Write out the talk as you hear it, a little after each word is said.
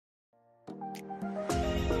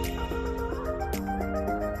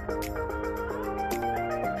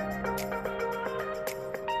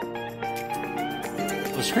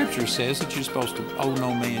The Scripture says that you're supposed to owe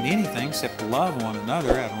no man anything except to love one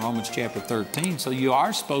another out of Romans chapter 13. So you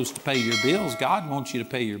are supposed to pay your bills. God wants you to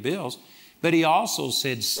pay your bills. But He also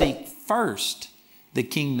said, seek first the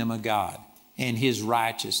kingdom of God and His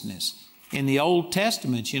righteousness. In the Old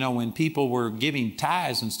Testament, you know, when people were giving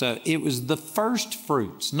tithes and stuff, it was the first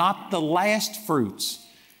fruits, not the last fruits,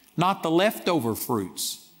 not the leftover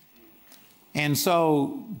fruits. And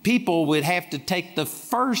so people would have to take the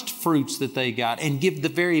first fruits that they got and give the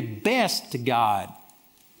very best to God.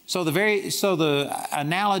 So the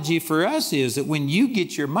analogy for us is that when you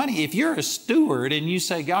get your money, if you're a steward and you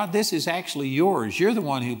say, God, this is actually yours, you're the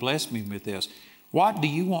one who blessed me with this, what do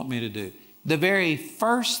you want me to do? The very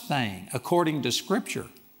first thing, according to Scripture,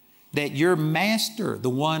 that your master, the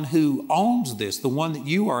one who owns this, the one that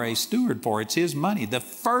you are a steward for, it's his money, the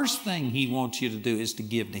first thing he wants you to do is to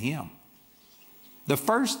give to him. The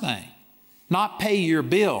first thing, not pay your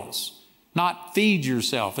bills, not feed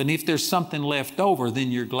yourself. And if there's something left over,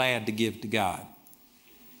 then you're glad to give to God.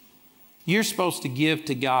 You're supposed to give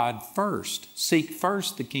to God first. Seek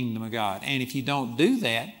first the kingdom of God. And if you don't do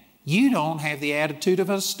that, you don't have the attitude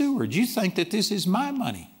of a steward. You think that this is my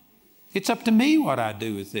money. It's up to me what I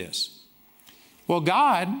do with this. Well,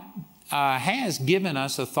 God has given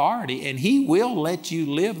us authority, and He will let you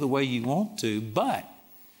live the way you want to, but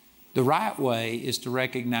the right way is to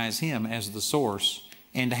recognize Him as the source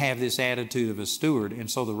and to have this attitude of a steward.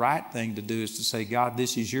 And so the right thing to do is to say, God,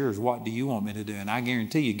 this is yours. What do you want me to do? And I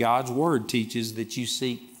guarantee you, God's Word teaches that you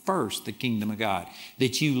seek first the kingdom of God,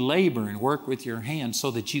 that you labor and work with your hands so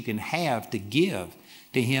that you can have to give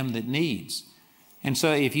to him that needs. And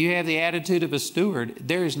so if you have the attitude of a steward,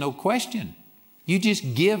 there is no question. You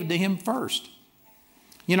just give to him first.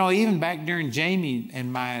 You know, even back during Jamie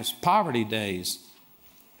and my poverty days,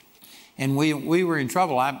 and we were in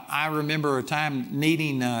trouble. I remember a time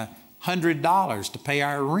needing $100 to pay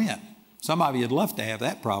our rent. Some of you would love to have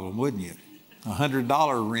that problem, wouldn't you?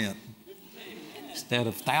 $100 rent instead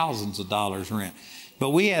of thousands of dollars rent. But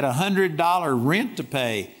we had $100 rent to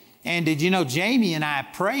pay. And did you know, Jamie and I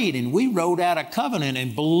prayed and we wrote out a covenant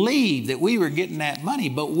and believed that we were getting that money.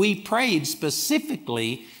 But we prayed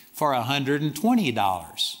specifically for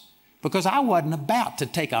 $120. Because I wasn't about to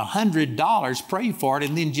take $100, pray for it,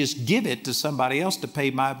 and then just give it to somebody else to pay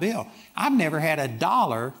my bill. I've never had a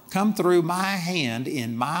dollar come through my hand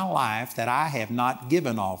in my life that I have not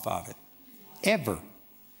given off of it. Ever.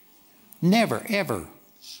 Never, ever.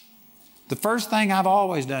 The first thing I've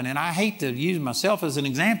always done, and I hate to use myself as an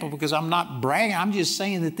example because I'm not bragging, I'm just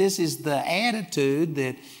saying that this is the attitude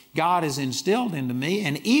that God has instilled into me.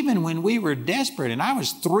 And even when we were desperate, and I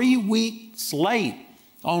was 3 weeks late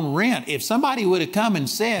on rent, if somebody would have come and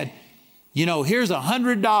said, you know, here's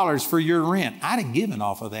 $100 for your rent, I'd have given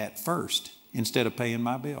off of that first instead of paying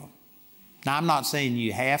my bill. Now, I'm not saying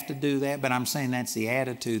you have to do that, but I'm saying that's the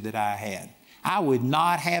attitude that I had. I would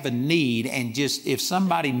not have a need, and just if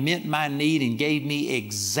somebody met my need and gave me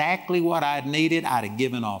exactly what I'd needed, I'd have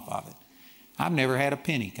given off of it. I've never had a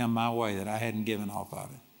penny come my way that I hadn't given off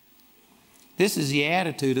of it. This is the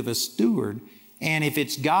attitude of a steward. And if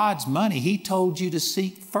it's God's money, He told you to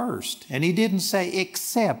seek first. And He didn't say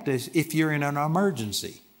except if you're in an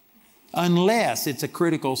emergency, unless it's a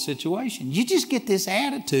critical situation. You just get this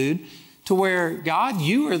attitude to where, God,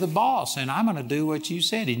 you are the boss and I'm going to do what you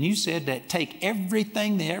said. And you said that take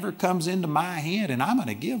everything that ever comes into my hand and I'm going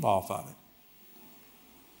to give off of it.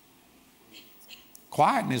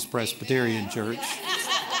 Quietness, Presbyterian Church.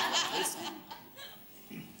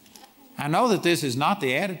 I know that this is not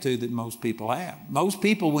the attitude that most people have. Most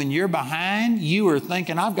people, when you're behind, you are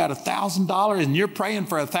thinking, I've got $1,000 and you're praying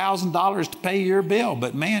for $1,000 to pay your bill.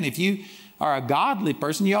 But man, if you are a godly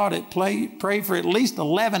person, you ought to pray for at least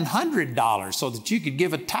 $1,100 so that you could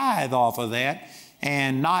give a tithe off of that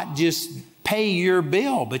and not just pay your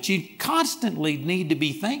bill. But you constantly need to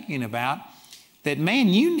be thinking about that, man,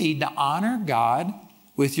 you need to honor God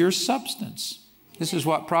with your substance. This is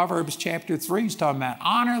what Proverbs chapter 3 is talking about.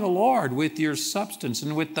 Honor the Lord with your substance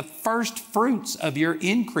and with the first fruits of your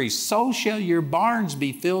increase. So shall your barns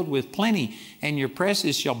be filled with plenty, and your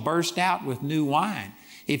presses shall burst out with new wine.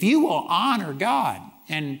 If you will honor God,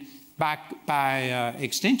 and by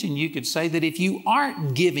extension, you could say that if you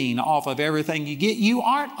aren't giving off of everything you get, you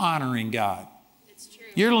aren't honoring God. It's true.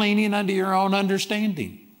 You're leaning under your own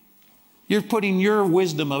understanding. You're putting your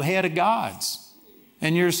wisdom ahead of God's.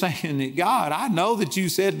 And you're saying that, God, I know that you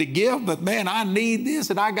said to give, but man, I need this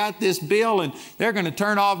and I got this bill and they're going to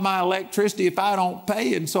turn off my electricity if I don't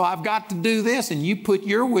pay. And so I've got to do this. And you put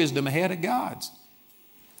your wisdom ahead of God's.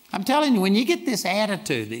 I'm telling you, when you get this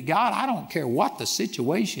attitude that, God, I don't care what the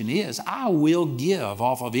situation is, I will give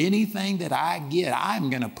off of anything that I get. I'm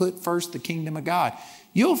going to put first the kingdom of God.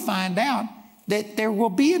 You'll find out that there will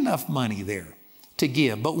be enough money there to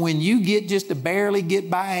give. But when you get just a barely get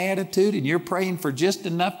by attitude and you're praying for just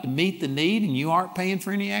enough to meet the need and you aren't paying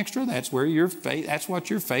for any extra, that's where your faith, that's what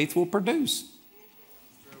your faith will produce.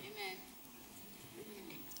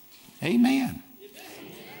 Amen. Amen.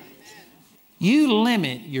 You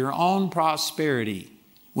limit your own prosperity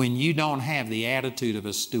when you don't have the attitude of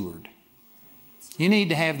a steward. You need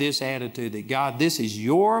to have this attitude that, God, this is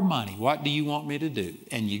your money. What do you want me to do?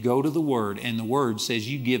 And you go to the Word, and the Word says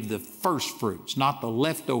you give the first fruits, not the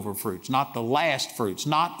leftover fruits, not the last fruits,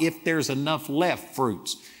 not if there's enough left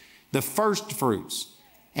fruits, the first fruits.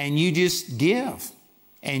 And you just give,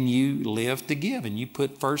 and you live to give, and you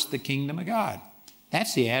put first the kingdom of God.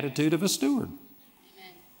 That's the attitude of a steward.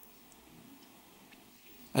 Amen.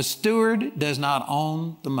 A steward does not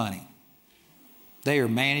own the money. They are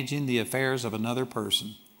managing the affairs of another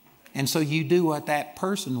person. And so you do what that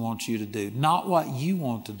person wants you to do, not what you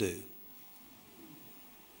want to do.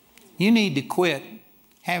 You need to quit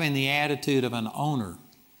having the attitude of an owner,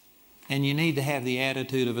 and you need to have the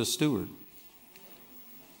attitude of a steward.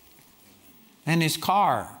 And this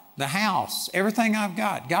car, the house, everything I've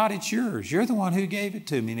got, God, it's yours. You're the one who gave it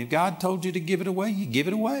to me. And if God told you to give it away, you give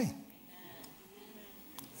it away.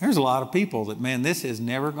 There's a lot of people that, man, this has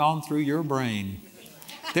never gone through your brain.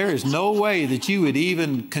 There is no way that you would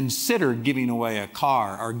even consider giving away a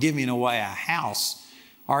car or giving away a house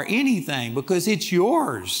or anything because it's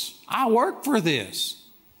yours. I work for this.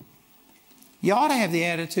 You ought to have the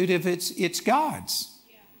attitude of it's God's.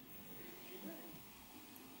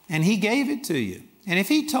 And He gave it to you. And if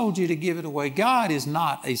He told you to give it away, God is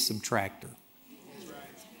not a subtractor.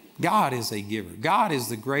 God is a giver. God is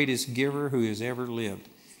the greatest giver who has ever lived.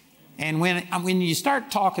 And when you start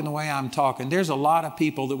talking the way I'm talking, there's a lot of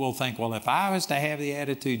people that will think, well, if I was to have the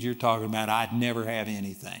attitude you're talking about, I'd never have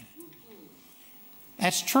anything.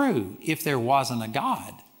 That's true if there wasn't a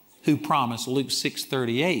God who promised Luke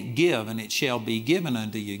 6:38, give and it shall be given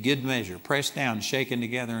unto you. Good measure, pressed down, shaken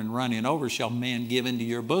together and running over shall men give into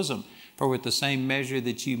your bosom. For with the same measure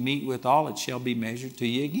that you meet withal, it shall be measured to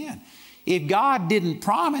you again. If God didn't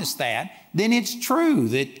promise that, then it's true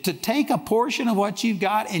that to take a portion of what you've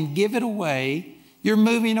got and give it away, you're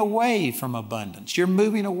moving away from abundance. You're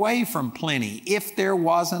moving away from plenty. If there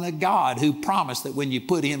wasn't a God who promised that when you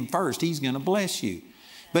put Him first, He's going to bless you.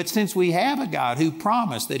 But since we have a God who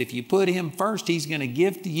promised that if you put Him first, He's going to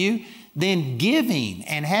give to you, then giving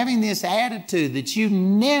and having this attitude that you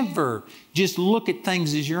never just look at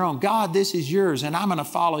things as your own. God, this is yours and I'm going to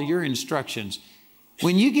follow your instructions.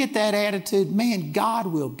 When you get that attitude, man, God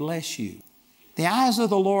will bless you. The eyes of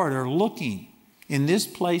the Lord are looking in this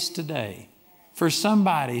place today for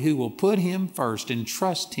somebody who will put Him first and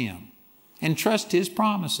trust Him and trust His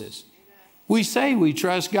promises. We say we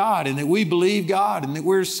trust God and that we believe God and that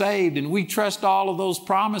we're saved and we trust all of those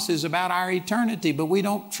promises about our eternity, but we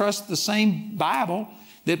don't trust the same Bible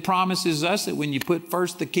that promises us that when you put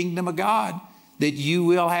first the kingdom of God, that you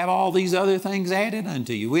will have all these other things added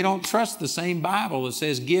unto you. We don't trust the same Bible that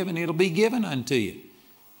says give and it'll be given unto you.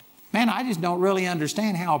 Man, I just don't really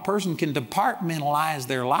understand how a person can compartmentalize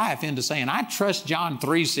their life into saying, I trust John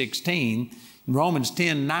 3:16, Romans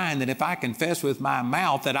 10:9, that if I confess with my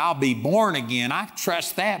mouth that I'll be born again, I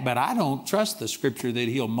trust that, but I don't trust the scripture that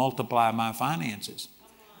He'll multiply my finances.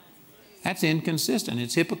 That's inconsistent.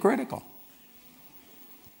 It's hypocritical.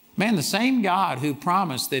 Man, the same God who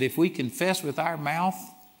promised that if we confess with our mouth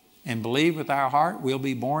and believe with our heart, we'll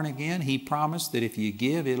be born again. He promised that if you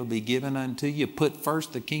give, it'll be given unto you. Put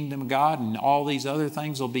first the kingdom of God and all these other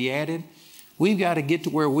things will be added. We've got to get to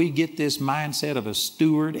where we get this mindset of a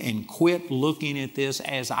steward and quit looking at this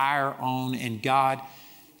as our own. And God,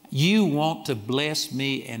 you want to bless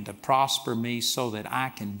me and to prosper me so that I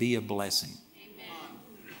can be a blessing.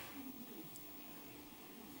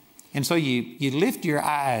 And so you lift your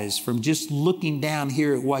eyes from just looking down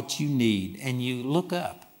here at what you need and you look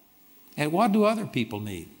up at what do other people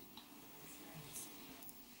need.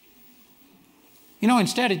 You know,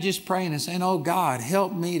 instead of just praying and saying, oh God,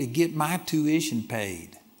 help me to get my tuition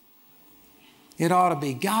paid. It ought to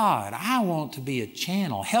be, God, I want to be a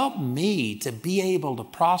channel. Help me to be able to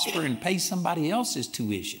prosper and pay somebody else's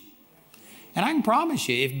tuition. And I can promise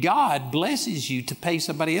you, if God blesses you to pay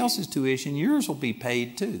somebody else's tuition, yours will be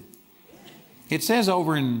paid too. It says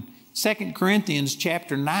over in 2 Corinthians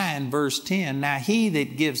chapter 9, verse 10, now he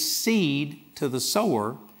that gives seed to the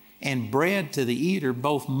sower and bread to the eater,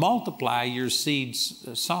 both multiply your seeds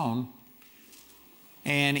sown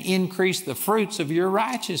and increase the fruits of your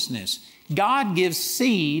righteousness. God gives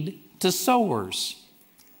seed to sowers.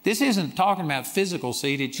 This isn't talking about physical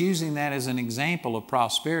seed. It's using that as an example of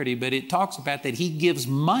prosperity, but it talks about that he gives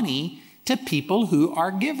money to people who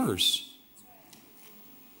are givers.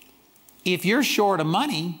 If you're short of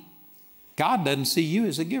money, God doesn't see you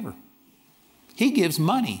as a giver. He gives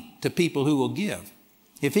money to people who will give.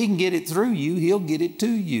 If he can get it through you, he'll get it to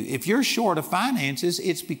you. If you're short of finances,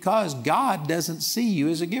 it's because God doesn't see you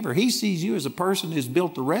as a giver. He sees you as a person who's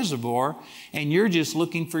built a reservoir and you're just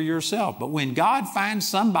looking for yourself. But when God finds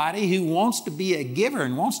somebody who wants to be a giver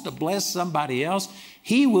and wants to bless somebody else,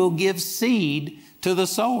 he will give seed to the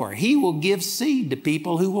sower. He will give seed to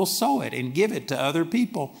people who will sow it and give it to other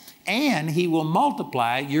people. And he will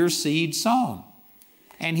multiply your seed sown.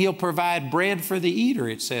 And he'll provide bread for the eater,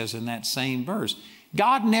 it says in that same verse.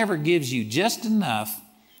 God never gives you just enough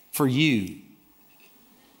for you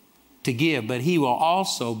to give, but he will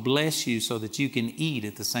also bless you so that you can eat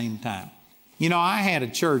at the same time. You know, I had a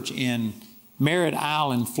church in Merritt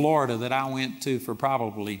Island, Florida that I went to for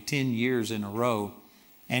probably 10 years in a row.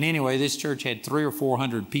 And anyway, this church had 300 or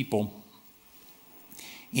 400 people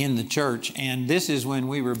in the church. And this is when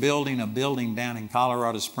we were building a building down in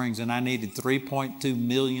Colorado Springs, and I needed $3.2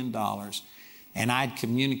 million. And I'd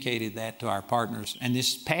communicated that to our partners. And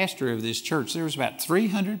this pastor of this church, there was about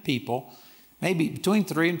 300 people, maybe between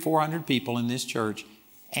 300 and 400 people in this church.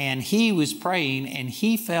 And he was praying, and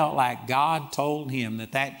he felt like God told him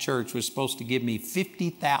that that church was supposed to give me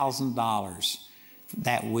 $50,000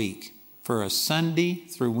 that week for a Sunday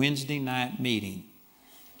through Wednesday night meeting.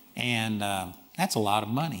 And that's a lot of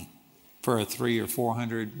money for a 300 or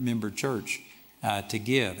 400 member church. To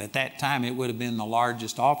give. At that time, it would have been the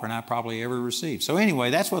largest offering I probably ever received. So anyway,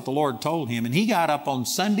 that's what the Lord told him. And he got up on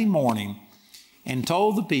Sunday morning and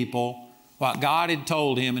told the people what God had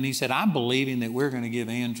told him. And he said, I'm believing that we're going to give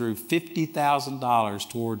Andrew $50,000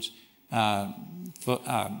 towards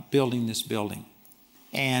building this building.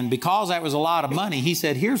 And because that was a lot of money, he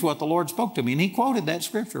said, here's what the Lord spoke to me. And he quoted that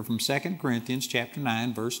scripture from 2 Corinthians chapter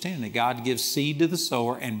 9, verse 10, that God gives seed to the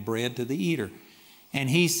sower and bread to the eater. And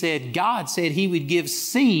he said, God said he would give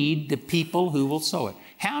seed to people who will sow it.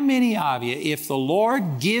 How many of you, if the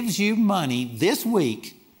Lord gives you money this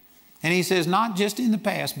week, and he says not just in the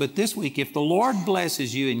past, but this week, if the Lord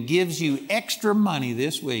blesses you and gives you extra money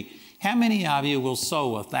this week, how many of you will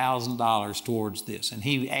sow $1,000 towards this? And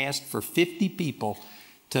he asked for 50 people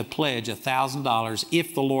to pledge $1,000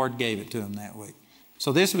 if the Lord gave it to him that week.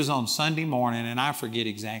 So this was on Sunday morning, and I forget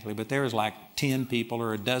exactly, but there was like 10 people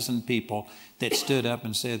or a dozen people that stood up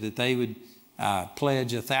and said that they would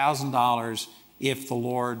pledge $1,000 if the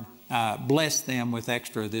Lord blessed them with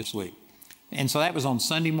extra this week. And so that was on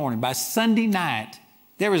Sunday morning. By Sunday night,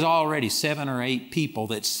 there was already 7 or 8 people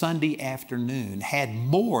that Sunday afternoon had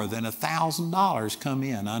more than $1,000 come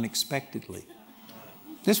in unexpectedly.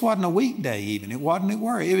 This wasn't a weekday even. It wasn't at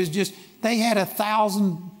work. It was just, they had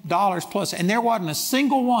 $1,000 plus, and there wasn't a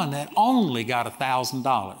single one that only got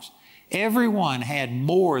 $1,000. Everyone had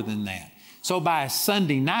more than that. So by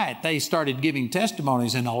Sunday night, they started giving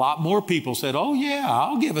testimonies, and a lot more people said, oh yeah,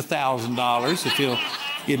 I'll give $1,000 if he'll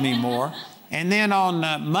give me more. And then on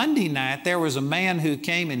Monday night, there was a man who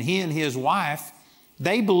came, and he and his wife,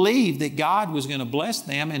 they believed that God was going to bless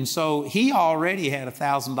them. And so he already had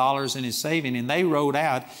 $1,000 in his saving, and they wrote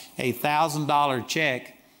out a $1,000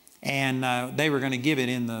 check, and they were going to give it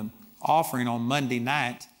in the offering on Monday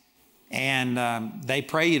night. And they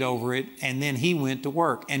prayed over it, and then he went to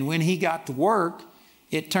work. And when he got to work,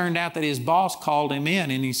 it turned out that his boss called him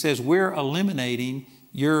in, and he says, we're eliminating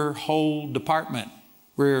your whole department.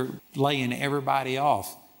 We're laying everybody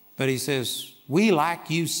off. But he says, we like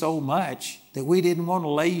you so much that we didn't want to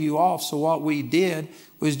lay you off. So what we did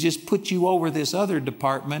was just put you over this other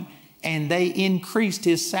department, and they increased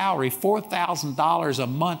his salary $4,000 a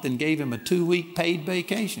month and gave him a 2-week paid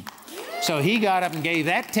vacation. So he got up and gave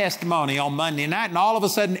that testimony on Monday night, and all of a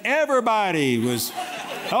sudden everybody was,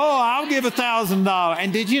 oh, I'll give $1,000.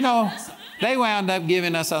 And did you know, they wound up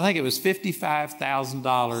giving us, I think it was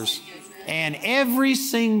 $55,000. And every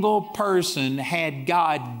single person had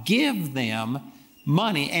God give them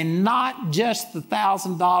money, and not just the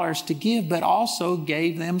 $1,000 to give, but also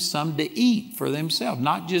gave them some to eat for themselves,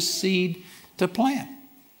 not just seed to plant.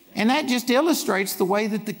 And that just illustrates the way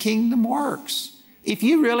that the kingdom works. If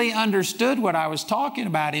you really understood what I was talking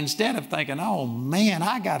about, instead of thinking, oh man,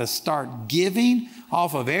 I got to start giving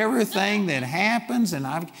off of everything that happens, and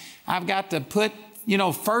I've got to put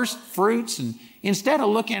first fruits, and instead of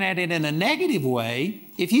looking at it in a negative way,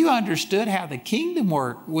 if you understood how the kingdom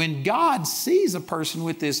worked, when God sees a person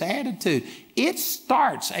with this attitude, it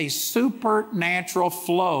starts a supernatural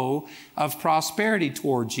flow of prosperity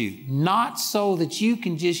towards you, not so that you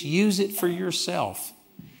can just use it for yourself.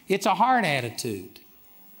 It's a heart attitude.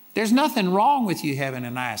 There's nothing wrong with you having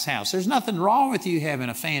a nice house. There's nothing wrong with you having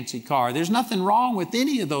a fancy car. There's nothing wrong with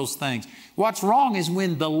any of those things. What's wrong is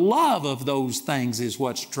when the love of those things is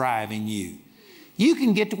what's driving you. You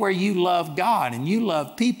can get to where you love God and you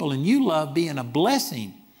love people and you love being a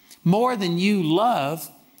blessing more than you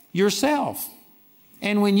love yourself.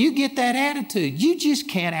 And when you get that attitude, you just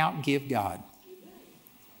can't outgive God.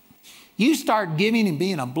 You start giving and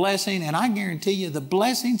being a blessing, and I guarantee you the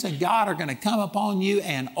blessings of God are going to come upon you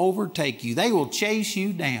and overtake you. They will chase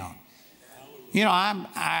you down.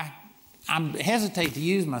 I hesitate to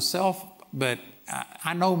use myself, but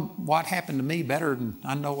I know what happened to me better than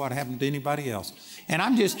I know what happened to anybody else. And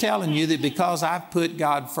I'm just telling you that because I've put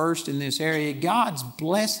God first in this area, God's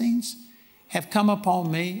blessings have come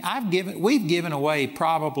upon me. We've given away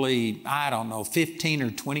probably, 15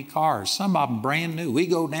 or 20 cars, some of them brand new. We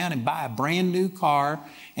go down and buy a brand new car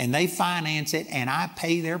and they finance it and I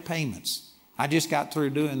pay their payments. I just got through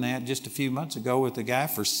doing that just a few months ago with a guy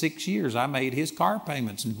for 6 years. I made his car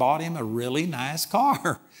payments and bought him a really nice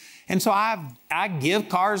car. And so I give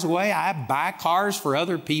cars away. I buy cars for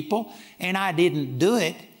other people, and I didn't do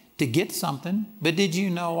it to get something. But did you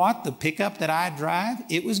know what? The pickup that I drive,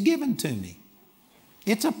 it was given to me.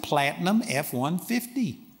 It's a platinum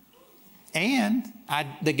F-150. And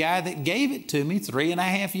the guy that gave it to me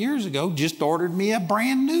 3.5 years ago just ordered me a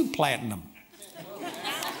brand new platinum.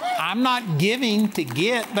 I'm not giving to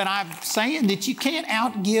get, but I'm saying that you can't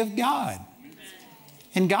outgive God.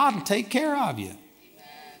 And God will take care of you.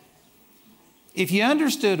 If you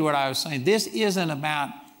understood what I was saying, this isn't about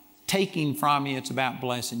taking from you, it's about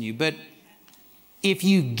blessing you. But if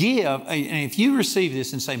you give, and if you receive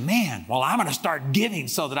this and say, man, well, I'm going to start giving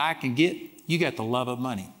so that I can get, you got the love of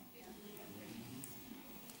money.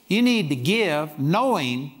 You need to give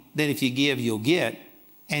knowing that if you give, you'll get.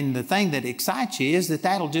 And the thing that excites you is that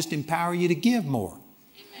that'll just empower you to give more.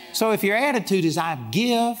 Amen. So if your attitude is, I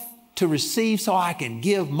give to receive so I can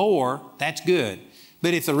give more, that's good.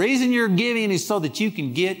 But if the reason you're giving is so that you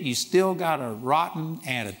can get, you still got a rotten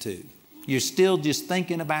attitude. You're still just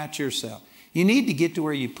thinking about yourself. You need to get to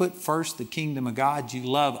where you put first the kingdom of God. You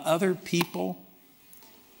love other people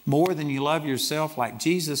more than you love yourself. Like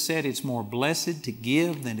Jesus said, it's more blessed to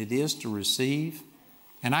give than it is to receive.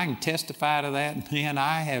 And I can testify to that. Man,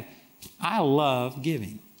 I love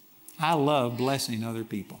giving. I love blessing other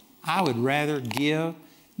people. I would rather give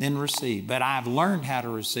than receive. But I've learned how to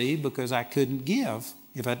receive because I couldn't give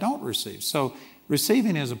if I don't receive. So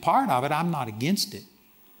receiving is a part of it. I'm not against it.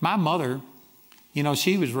 My mother,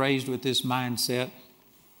 she was raised with this mindset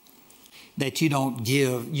that you don't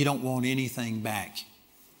give, you don't want anything back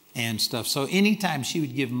and stuff. So anytime she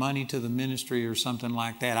would give money to the ministry or something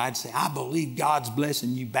like that, I'd say, I believe God's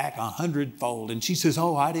blessing you back 100-fold. And she says,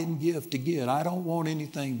 oh, I didn't give to get. I don't want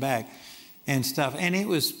anything back and stuff. And it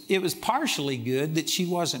was partially good that she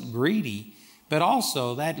wasn't greedy, but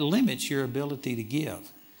also that limits your ability to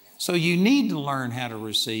give. So you need to learn how to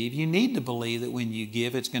receive. You need to believe that when you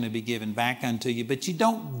give, it's going to be given back unto you, but you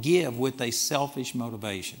don't give with a selfish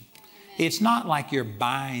motivation. It's not like you're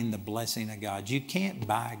buying the blessing of God. You can't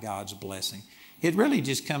buy God's blessing. It really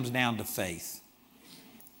just comes down to faith.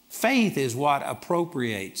 Faith is what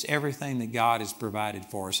appropriates everything that God has provided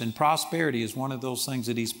for us. And prosperity is one of those things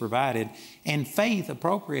that He's provided. And faith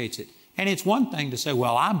appropriates it. And it's one thing to say,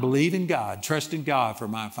 well, I believe in God, trust in God for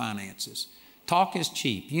my finances. Talk is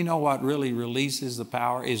cheap. You know what really releases the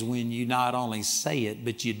power is when you not only say it,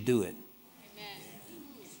 but you do it.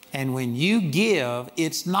 And when you give,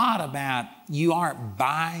 it's not about, you aren't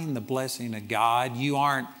buying the blessing of God. You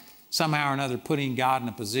aren't somehow or another putting God in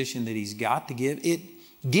a position that He's got to give.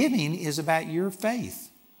 Giving is about your faith.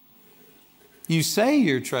 You say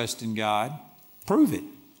you're trusting God, prove it.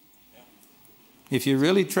 If you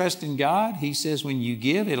really trust in God, He says when you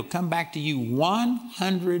give, it'll come back to you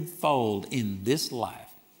 100-fold in this life.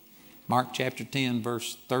 Mark chapter 10,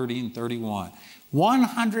 verse 30 and 31.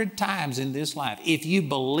 100 times in this life. If you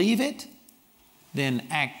believe it, then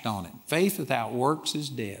act on it. Faith without works is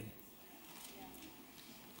dead.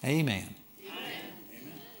 Amen.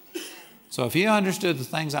 So if you understood the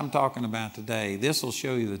things I'm talking about today, this will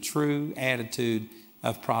show you the true attitude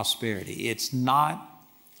of prosperity. It's not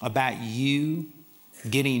about you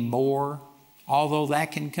getting more, although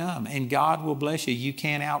that can come. And God will bless you. You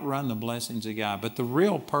can't outrun the blessings of God. But the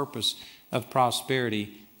real purpose of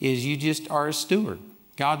prosperity is you just are a steward.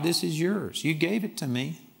 God, this is yours. You gave it to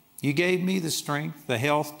me. You gave me the strength, the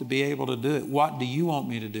health to be able to do it. What do you want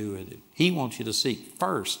me to do with it? He wants you to seek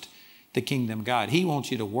first the kingdom of God. He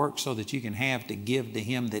wants you to work so that you can have to give to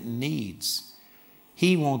him that needs.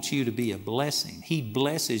 He wants you to be a blessing. He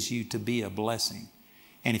blesses you to be a blessing.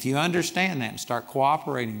 And if you understand that and start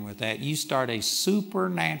cooperating with that, you start a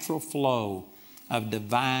supernatural flow of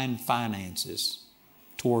divine finances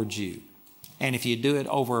towards you. And if you do it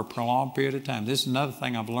over a prolonged period of time, this is another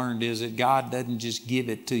thing I've learned, is that God doesn't just give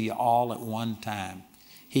it to you all at one time.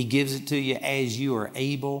 He gives it to you as you are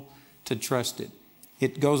able to trust it.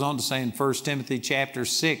 It goes on to say in 1 Timothy chapter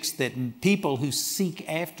 6 that people who seek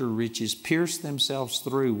after riches pierce themselves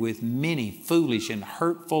through with many foolish and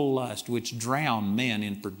hurtful lusts which drown men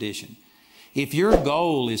in perdition. If your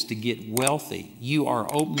goal is to get wealthy, you are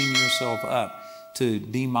opening yourself up to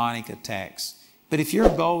demonic attacks. But if your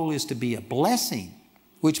goal is to be a blessing,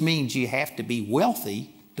 which means you have to be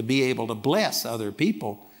wealthy to be able to bless other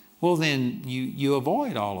people, well, then you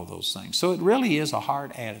avoid all of those things. So it really is a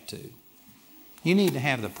hard attitude. You need to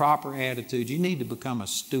have the proper attitude. You need to become a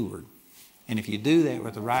steward. And if you do that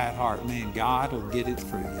with the right heart, man, God will get it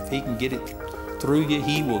through you. If he can get it through you,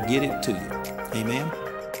 he will get it to you. Amen.